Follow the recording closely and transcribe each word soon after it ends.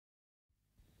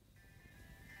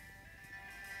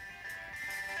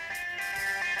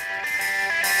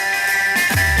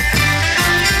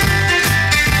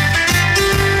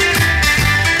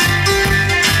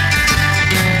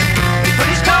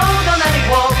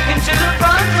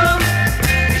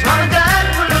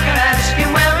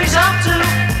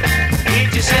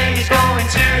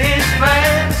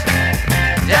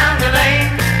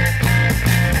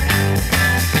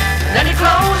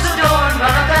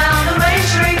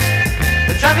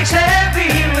traffic's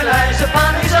heavy, he relies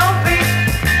upon his own feet.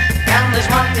 And there's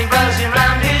one thing buzzing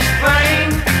round his brain: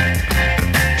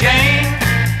 Jane.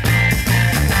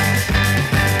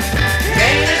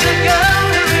 Jane is a girl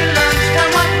who he loves,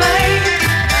 come what may,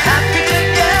 happy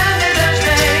together's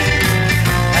day.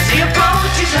 As he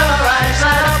approaches her, eyes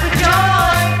light up with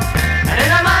joy, and in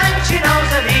her mind she knows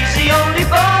that he's the only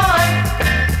boy.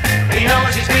 He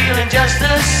knows he's feeling just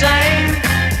the same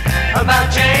about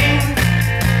Jane.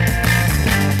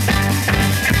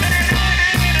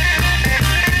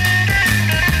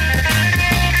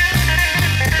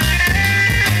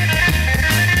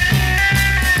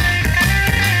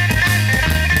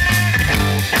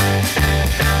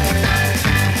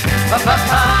 Ba ba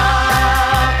ba.